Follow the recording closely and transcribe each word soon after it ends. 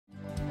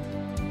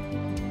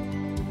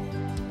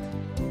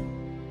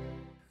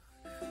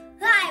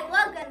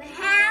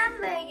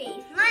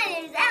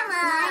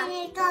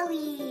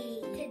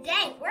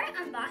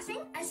we're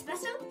unboxing a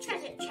special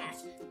treasure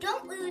chest.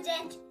 Don't lose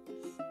it,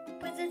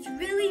 because it's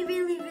really,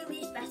 really,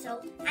 really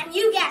special. And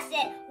you guessed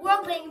it, we're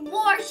opening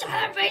more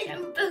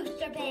Celebration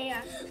Booster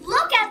Pairs.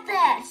 Look at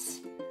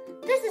this.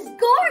 This is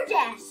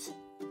gorgeous.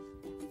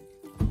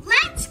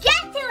 Let's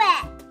get to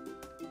it.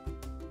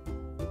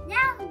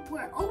 Now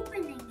we're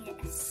opening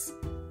this.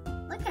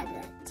 Look at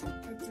it.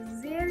 It's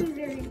very,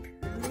 very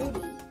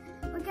pretty.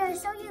 We're going to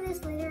show you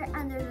this later,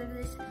 and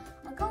there's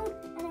a gold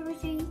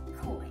anniversary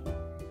coin.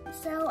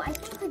 So I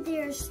think that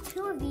there's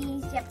 2 of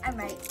these. Yep, I'm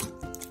right.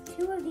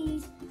 2 of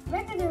these,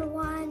 regular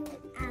one,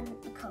 and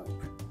a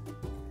Coke.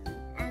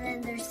 And then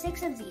there's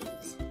 6 of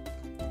these.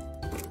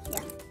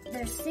 Yeah,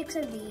 there's 6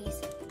 of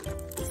these.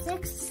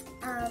 6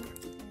 of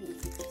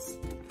these.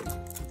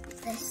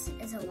 This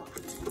is a lot.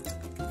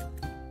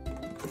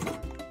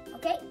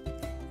 Okay,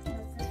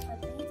 let's just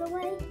put these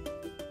away.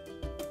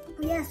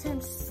 We have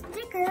some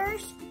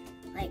stickers,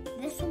 like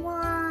this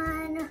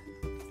one,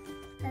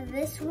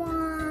 this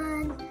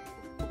one,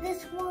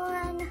 this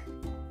one,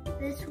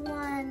 this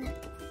one,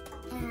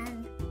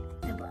 and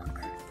the book.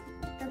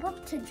 The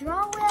book to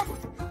draw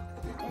with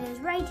is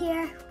right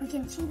here. We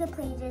can see the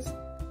pages a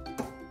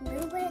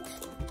little bit,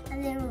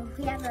 and then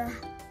we have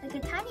like a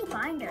tiny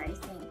binder, I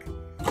think.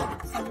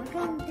 So we're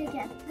going to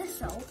get the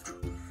soap,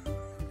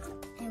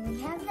 and we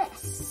have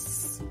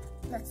this.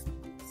 Let's see.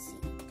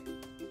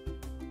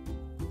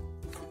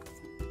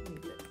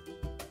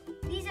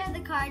 These are the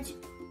cards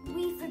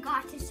we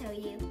forgot to show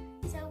you.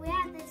 So we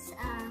have this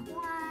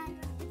one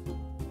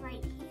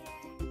right here,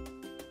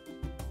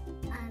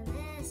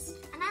 this,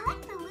 and I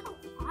like the little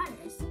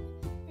artist.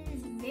 It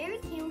is very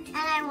cute. And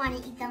I want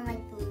to eat them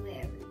like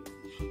blueberries.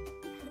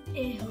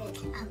 Ew.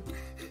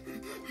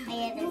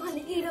 You want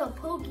to eat a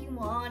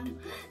Pokemon,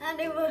 and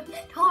they will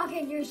talk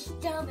in your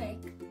stomach.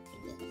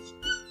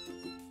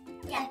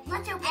 Yeah,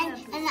 let's open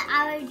it. And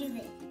I will do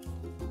this.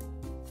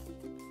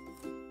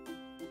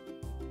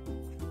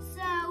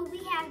 So we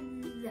have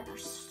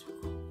this.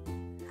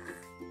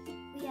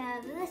 We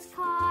have this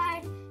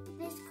card,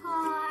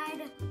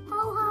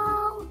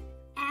 Ho-Ho,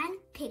 and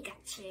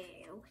Pikachu.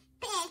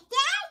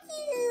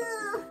 Pikachu!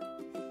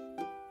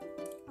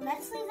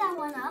 Let's leave that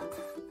one up.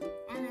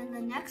 And then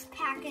the next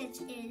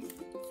package is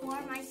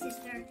for my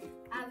sister.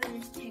 I will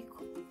just take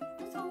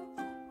this one.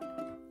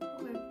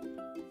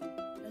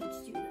 Let's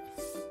do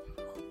this.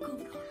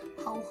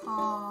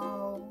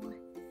 Ho-Ho.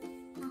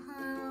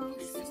 Ho-Ho.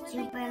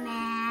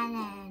 Superman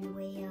and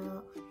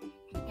Will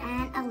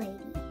and a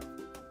lady.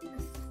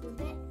 Let's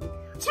flip it.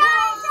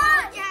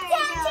 Charizard!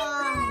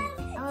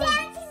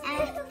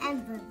 Dancing and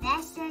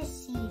Professor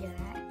Cedar.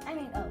 I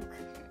mean Oak.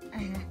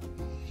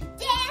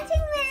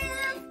 Dancing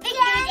Moon!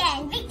 Victory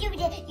dance! Victory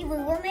dance! You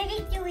will win my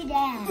victory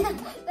dance!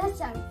 That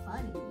sounds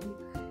funny.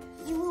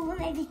 You will win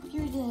my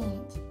victory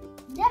dance.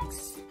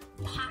 Next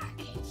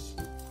package.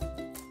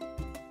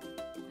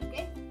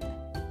 Okay.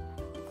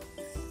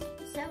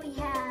 So we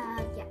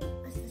have,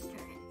 let's just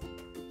start it.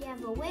 We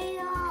have a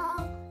whale,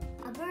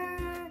 a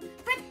bird,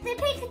 birthday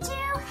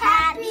Pikachu!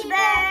 Happy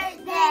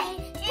birthday,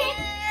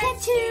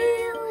 Pikachu!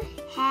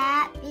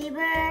 Happy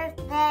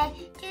birthday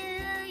to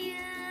you!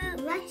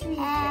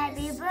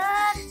 Happy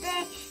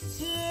birthday,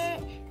 dear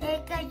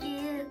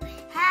Pikachu!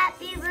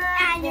 Happy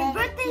birthday! And your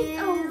birthday's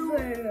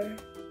over!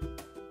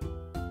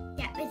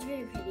 Yeah, it's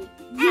really pretty.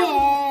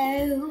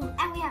 Yo!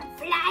 And we have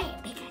Flying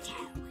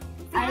Pikachu!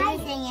 Are you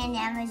singing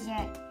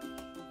Amazon?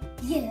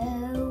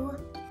 Yo!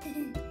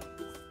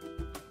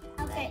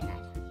 Okay,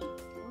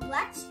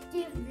 let's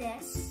do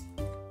this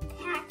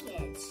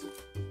package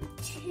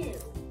to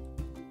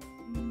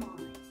my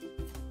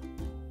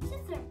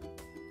sister.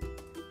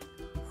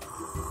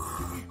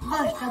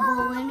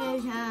 Vegetable in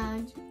his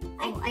hand.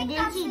 Oh, I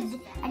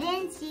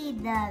didn't see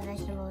the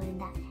vegetable in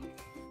that hand.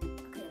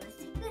 Okay, let's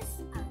take this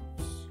out.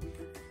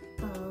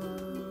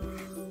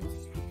 Gold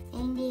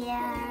in the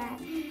air.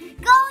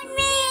 Gold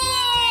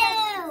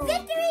MEW!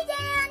 Victory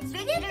dance!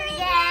 Victory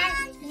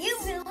dance! You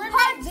will win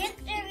my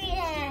victory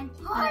dance!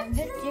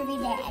 Victory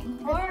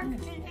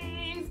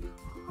dance!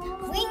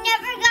 We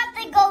never got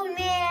the gold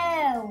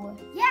MEW!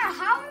 Yeah,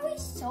 how are we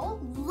so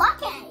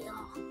lucky?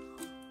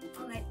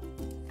 Okay,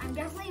 I'm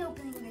definitely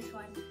opening this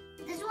one.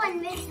 This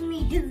one makes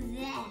me do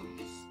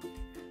this.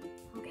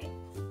 Okay,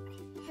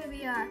 here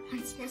we are.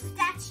 It's the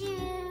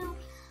statue.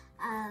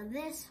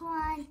 This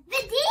one.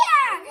 The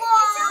deer! Whoa!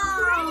 It's so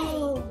pretty.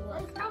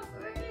 Look how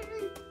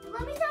pretty.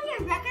 Let me show you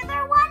a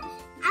regular one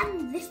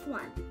and this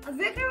one. A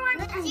regular one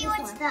and this one. Let's see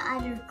what's the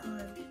other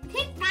card.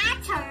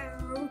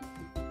 Pikachu.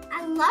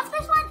 I love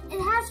this one. It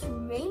has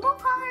rainbow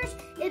colors.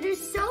 It is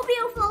so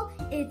beautiful.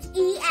 It's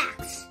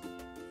EX.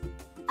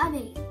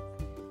 Amazing.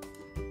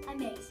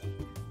 Amazing.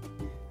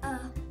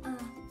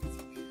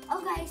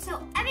 Okay, so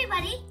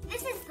everybody,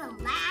 this is the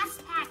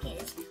last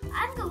package.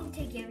 I'm going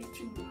to give it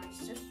to my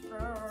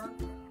sister.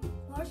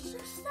 My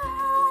sister.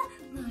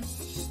 My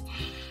sister.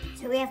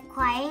 So we have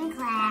Quiet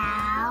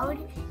Cloud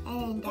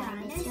and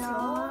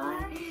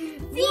Dinosaur.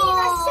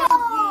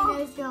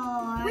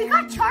 Venusaur. We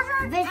got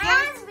Charizard and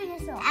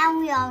Venusaur. And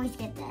we always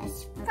get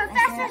this.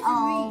 Professor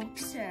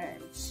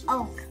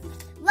Oak.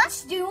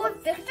 let's do a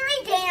victory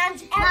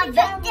dance. My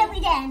victory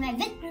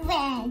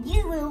dance.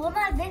 You will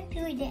my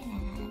victory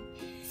dance.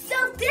 So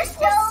this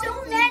was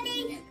so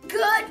many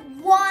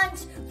good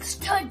ones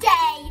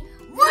today.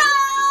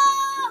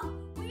 Whoa!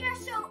 We are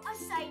so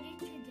excited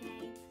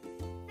today.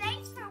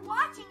 Thanks for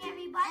watching,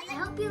 everybody. I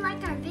hope you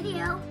liked our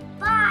video.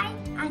 Bye.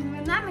 And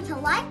remember to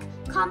like,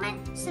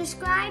 comment,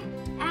 subscribe,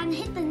 and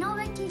hit the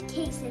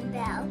notification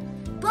bell.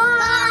 Bye.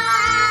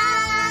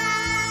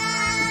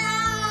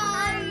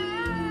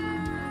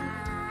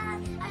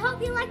 I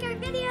hope you like our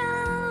video.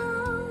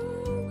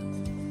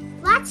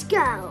 Let's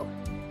go.